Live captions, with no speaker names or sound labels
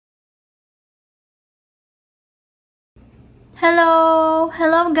Hello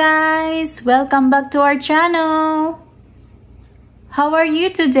guys, welcome back to our channel. How are you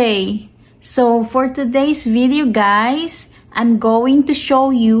today? So for today's video guys, I'm going to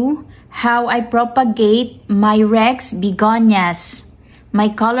show you how I propagate my Rex begonias, my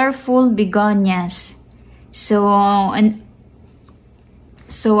colorful begonias. So I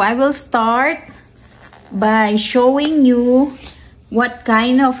will start by showing you what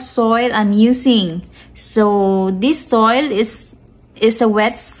kind of soil I'm using. So this soil is a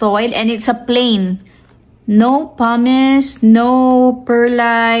wet soil and it's a plain. No pumice, no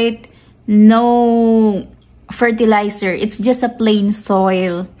perlite, no fertilizer. It's just a plain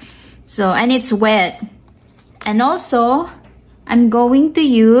soil. So, and it's wet. And also, I'm going to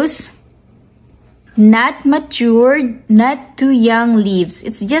use not matured, not too young leaves.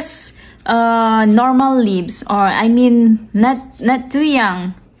 It's just normal leaves, or I mean not too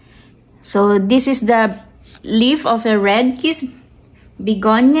young. So this is the leaf of a red kiss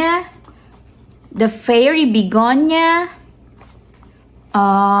begonia, the fairy begonia.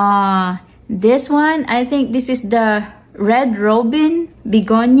 This one, I think this is the red robin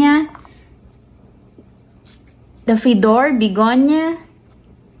begonia, the fedor begonia,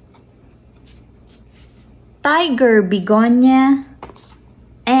 tiger begonia,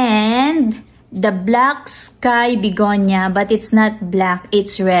 and the black sky begonia, but it's not black,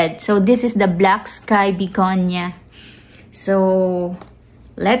 it's red. So this is the black sky begonia. So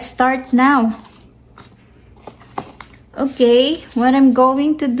let's start now. Okay, what I'm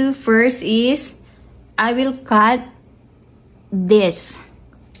going to do first is I will cut this.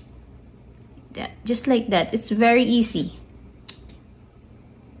 Just like that. It's very easy.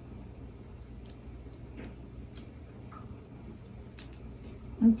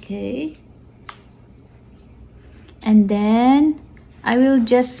 Okay. And then I will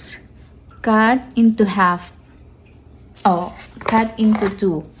just cut into half. Oh, cut into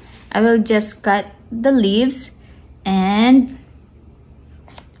two. I will just cut the leaves and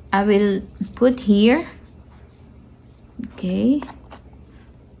I will put here. Okay.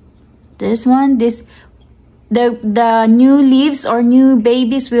 This one, the new leaves or new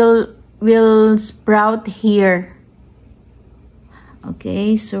babies will sprout here.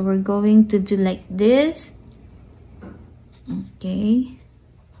 Okay, so we're going to do like this. Okay.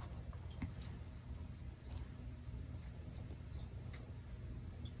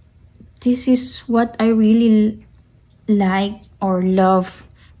 This is what I really like or love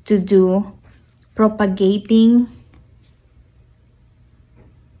to do, propagating.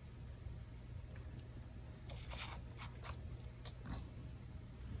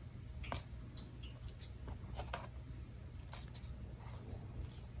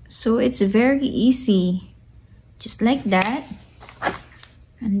 So it's very easy, just like that.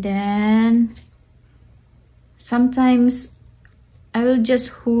 And then sometimes I will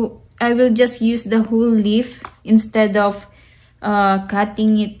just use the whole leaf instead of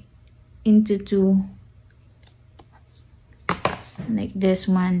cutting it into two, like this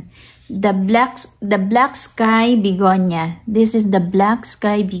one. The black sky begonia. This is the black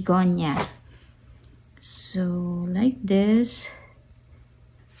sky begonia. So like this.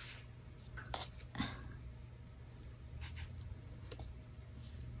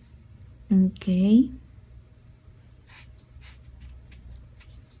 Okay.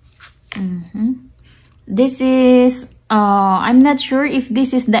 This is I'm not sure if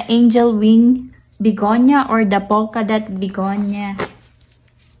this is the angel wing begonia or the polka dot begonia.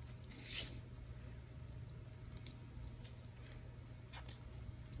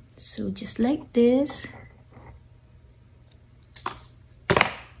 So just like this.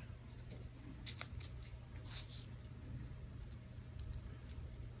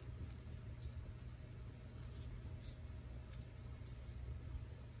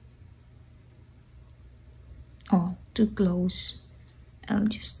 Oh, too close. I'll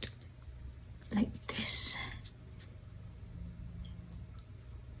just do like this.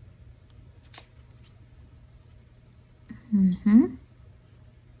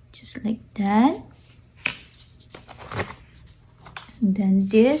 Just like that. And then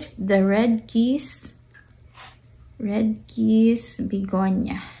this, the red kiss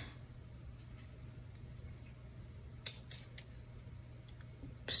begonia.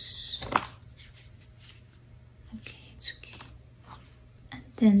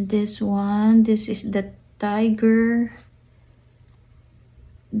 Then this one, this is the tiger.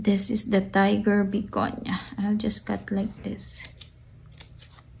 This is the tiger begonia. I'll just cut like this.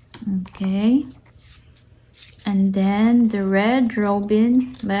 Okay. And then the red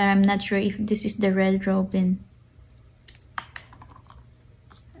robin, but I'm not sure if this is the red robin.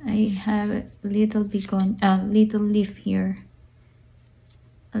 I have a little begonia, little leaf here.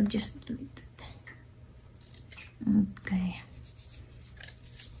 I'll just do it. Okay.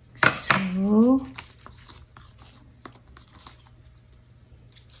 So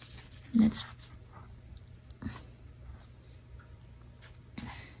let's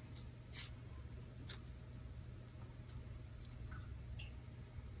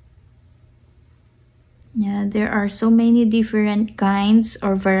yeah, there are so many different kinds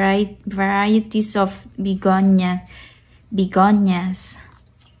or varieties of begonias.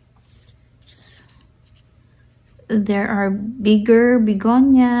 There are bigger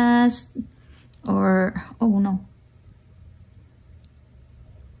begonias, or oh no,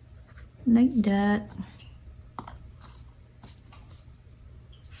 like that.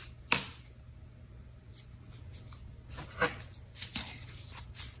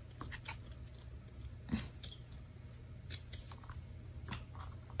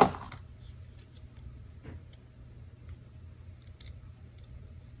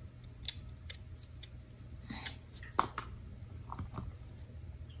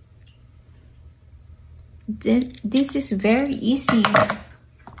 This is very easy.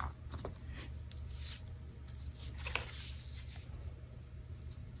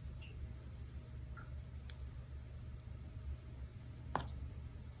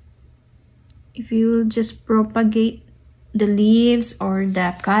 If you just propagate the leaves or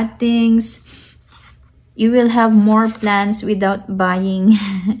the cuttings, you will have more plants without buying.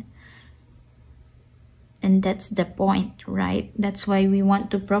 And that's the point, right? That's why we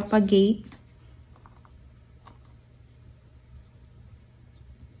want to propagate,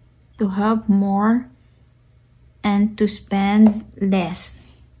 to have more and to spend less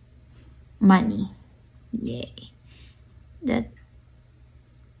money. Yay. That,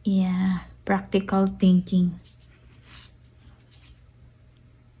 yeah, practical thinking.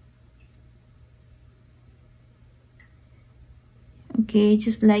 Okay,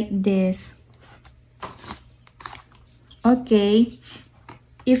 just like this. Okay,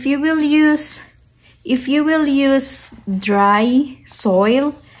 if you will use dry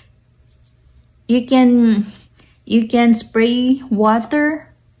soil, you can spray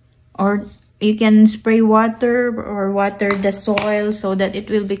water, or you can spray water or water the soil so that it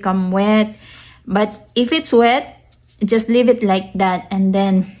will become wet. But if it's wet, just leave it like that, and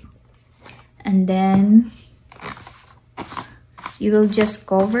then you will just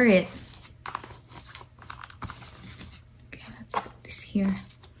cover it. Okay, let's put this here,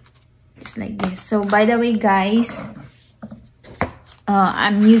 just like this. So by the way, guys,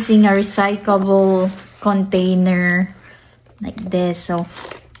 I'm using a recyclable container like this. So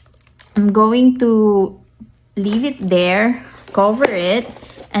I'm going to leave it there, cover it,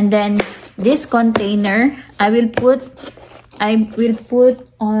 and then this container I will put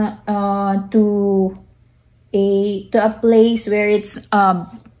on to a place where it's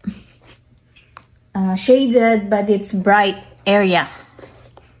shaded but it's bright area,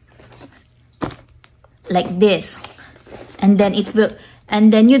 like this. And then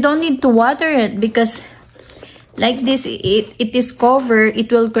you don't need to water it, because like this, it is covered.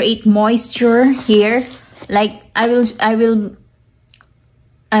 It will create moisture here. Like I will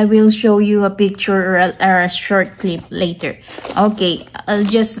show you a picture or a short clip later. Okay,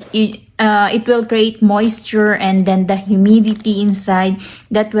 it will create moisture, and then the humidity inside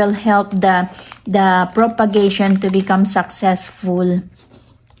that will help the propagation to become successful.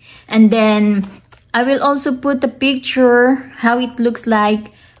 And then I will also put a picture how it looks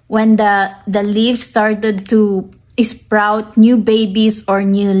like when the leaves started to sprout new babies or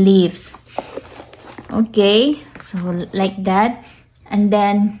new leaves. Okay, so like that. And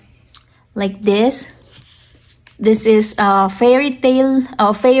then like this. This is a fairy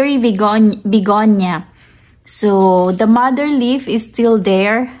begonia. So the mother leaf is still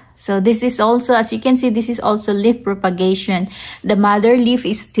there. So this is also, as you can see, this is also leaf propagation. The mother leaf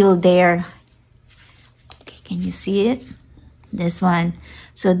is still there. Okay, can you see it? This one.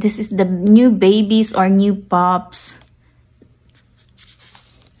 So this is the new babies or new pups.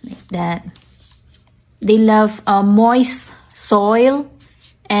 Like that. They love moist soil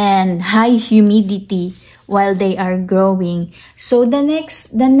and high humidity while they are growing. So the next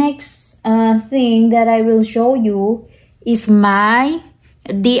thing that I will show you is my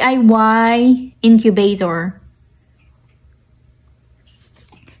DIY incubator.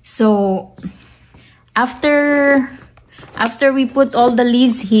 So after we put all the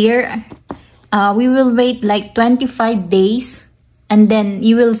leaves here, we will wait like 25 days, and then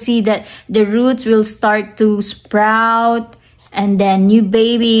you will see that the roots will start to sprout, and then new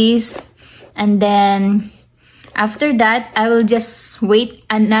babies. And then after that, I will just wait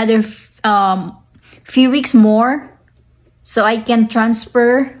another few weeks more so I can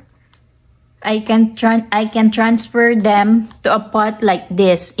transfer them to a pot like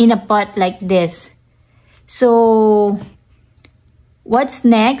this, in a pot like this. So what's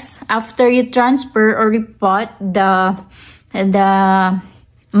next after you transfer or repot the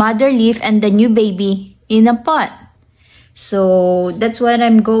mother leaf and the new baby in a pot? So that's what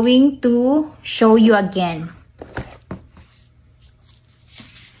I'm going to show you again.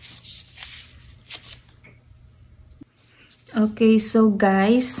 Okay, so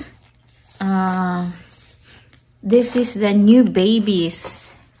guys, this is the new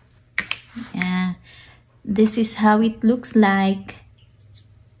babies. Yeah, this is how it looks like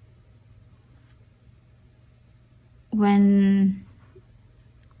when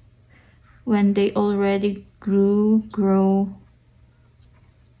they already grow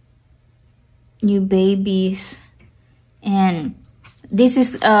new babies. And this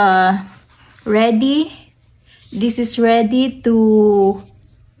is ready. This is ready to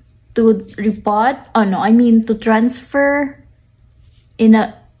repot. Oh no, I mean to transfer in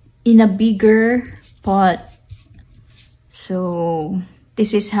a bigger pot. So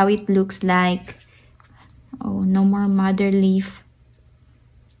this is how it looks like. Oh, no more mother leaf.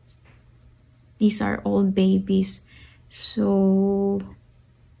 These are all babies. So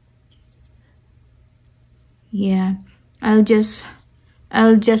yeah, I'll just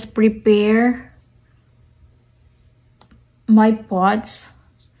prepare my pots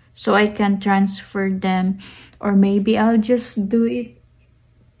so I can transfer them, or maybe I'll just do it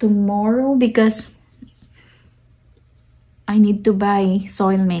tomorrow because I need to buy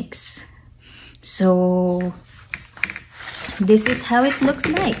soil mix. So this is how it looks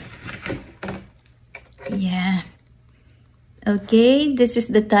like. Yeah. Okay, this is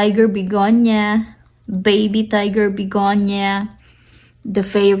the tiger begonia, baby tiger begonia, the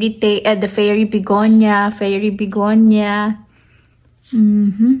fairy begonia. I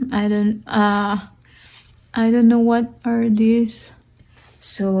don't know what are these.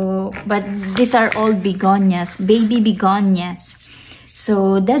 So, but these are all begonias, baby begonias.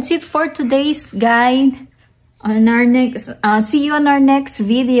 So that's it for today's guide. On our next, see you on our next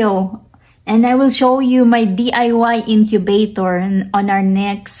video, and I will show you my DIY incubator on our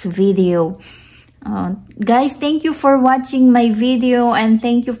next video. Guys, thank you for watching my video and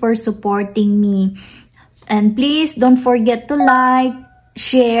thank you for supporting me. And please don't forget to like,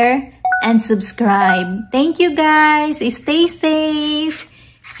 share, and subscribe. Thank you guys. Stay safe.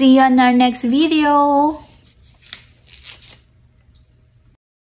 See you on our next video.